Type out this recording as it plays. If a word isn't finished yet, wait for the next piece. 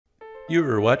You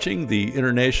are watching the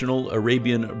International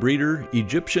Arabian Breeder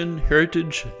Egyptian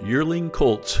Heritage Yearling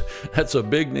Colts. That's a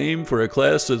big name for a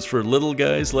class that's for little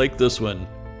guys like this one.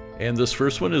 And this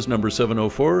first one is number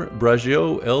 704,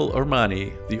 Braccio El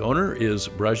Armani. The owner is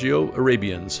Braccio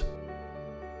Arabians.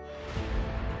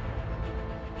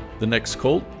 The next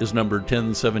colt is number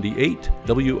 1078,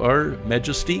 WR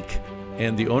Majestique,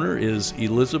 and the owner is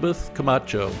Elizabeth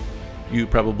Camacho. You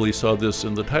probably saw this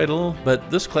in the title, but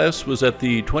this class was at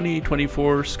the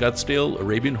 2024 Scottsdale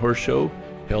Arabian Horse Show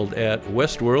held at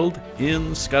Westworld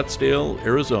in Scottsdale,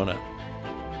 Arizona.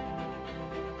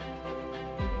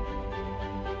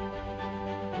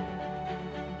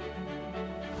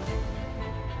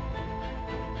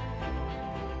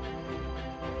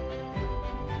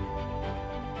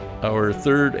 Our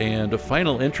third and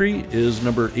final entry is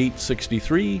number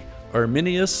 863,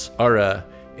 Arminius Ara,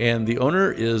 and the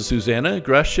owner is Susanna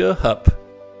Gracia Hupp.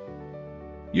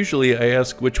 Usually I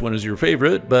ask which one is your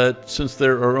favorite, but since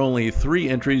there are only 3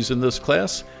 entries in this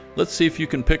class, let's see if you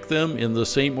can pick them in the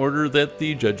same order that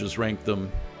the judges ranked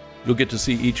them. You'll get to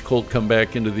see each colt come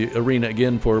back into the arena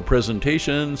again for a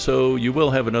presentation, so you will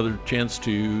have another chance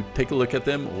to take a look at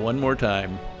them one more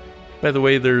time. By the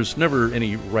way, there's never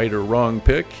any right or wrong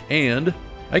pick, and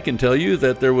I can tell you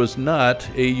that there was not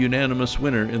a unanimous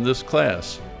winner in this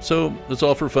class. So it's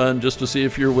all for fun, just to see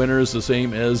if your winner is the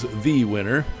same as the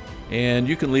winner. And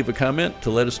you can leave a comment to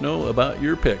let us know about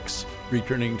your picks.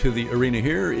 Returning to the arena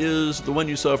here is the one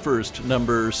you saw first,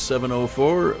 number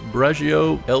 704,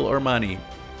 Braccio El Armani.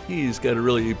 He's got a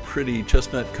really pretty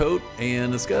chestnut coat,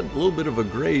 and it's got a little bit of a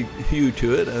gray hue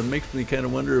to it. It makes me kind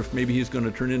of wonder if maybe he's going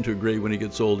to turn into a gray when he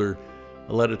gets older.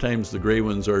 A lot of times the gray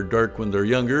ones are dark when they're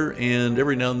younger, and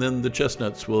every now and then the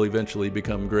chestnuts will eventually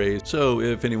become gray. So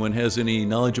if anyone has any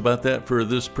knowledge about that for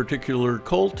this particular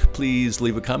colt, please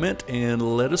leave a comment and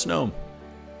let us know.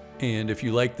 And if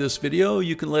you like this video,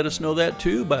 you can let us know that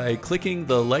too by clicking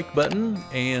the like button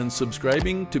and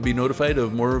subscribing to be notified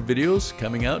of more videos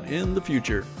coming out in the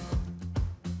future.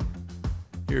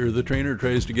 Here the trainer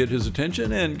tries to get his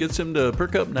attention and gets him to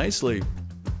perk up nicely.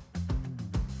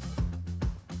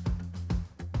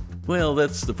 Well,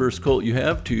 that's the first colt you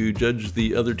have to judge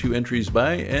the other 2 entries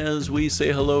by, as we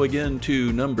say hello again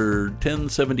to number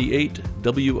 1078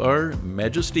 WR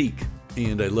Majestique.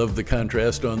 And I love the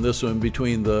contrast on this one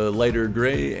between the lighter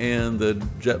gray and the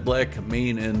jet black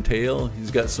mane and tail.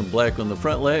 He's got some black on the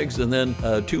front legs and then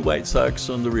 2 white socks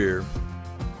on the rear.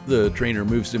 The trainer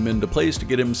moves him into place to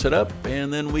get him set up,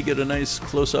 and then we get a nice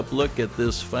close-up look at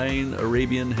this fine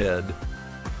Arabian head.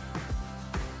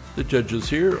 The judges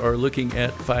here are looking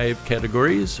at 5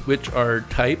 categories, which are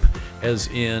type, as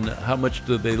in how much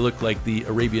do they look like the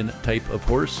Arabian type of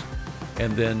horse,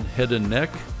 and then head and neck,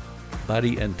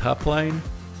 body and top line,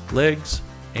 legs,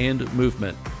 and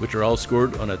movement, which are all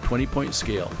scored on a 20-point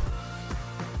scale.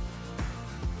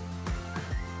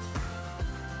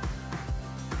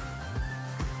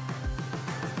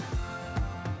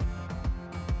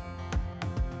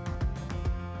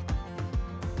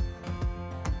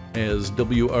 As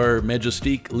WR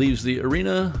Majestique leaves the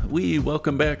arena, we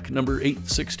welcome back number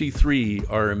 863,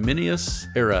 Arminius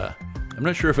Ara. I'm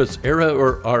not sure if it's Era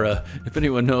or Ara. If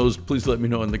anyone knows, please let me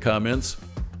know in the comments.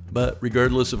 But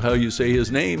regardless of how you say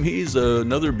his name, he's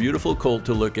another beautiful colt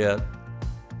to look at.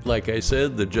 Like I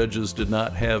said, the judges did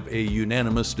not have a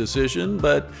unanimous decision,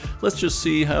 but let's just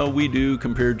see how we do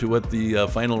compared to what the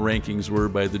final rankings were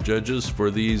by the judges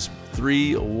for these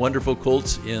 3 wonderful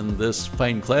colts in this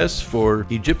fine class for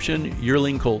Egyptian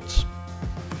Yearling Colts.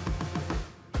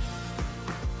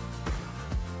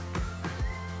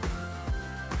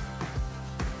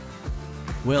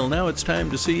 Well, now it's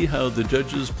time to see how the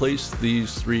judges placed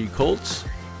these 3 colts.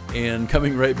 And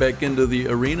coming right back into the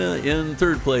arena in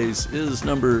 3rd place is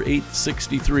number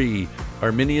 863,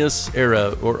 Arminius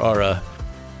Ara or Ara.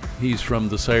 He's from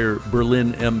the sire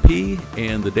Berlin MP,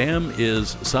 and the dam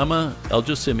is Sama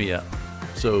Aljasimia.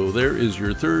 So there is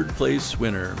your 3rd place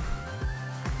winner.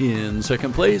 In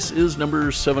 2nd place is number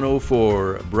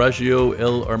 704, Braccio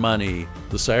El Armani.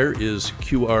 The sire is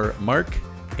QR Mark,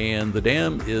 and the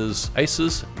dam is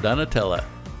Isis Donatella.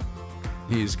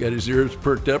 He's got his ears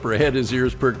perked up, or had his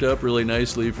ears perked up really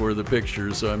nicely for the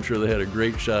picture, so I'm sure they had a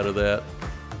great shot of that.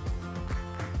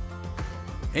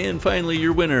 And finally,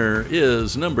 your winner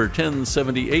is number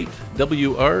 1078,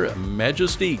 WR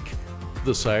Majestique.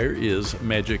 The sire is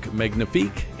Magic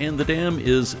Magnifique, and the dam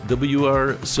is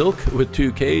WR Silk with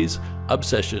 2 Ks,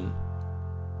 Obsession.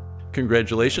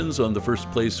 Congratulations on the 1st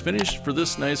place finish for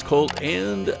this nice colt,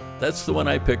 and that's the one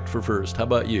I picked for first. How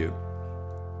about you?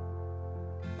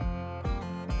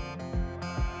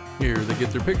 Here they get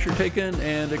their picture taken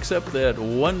and accept that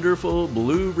wonderful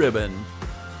blue ribbon.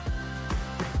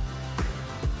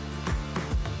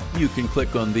 You can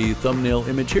click on the thumbnail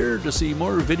image here to see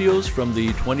more videos from the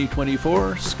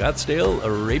 2024 Scottsdale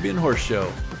Arabian Horse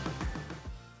Show.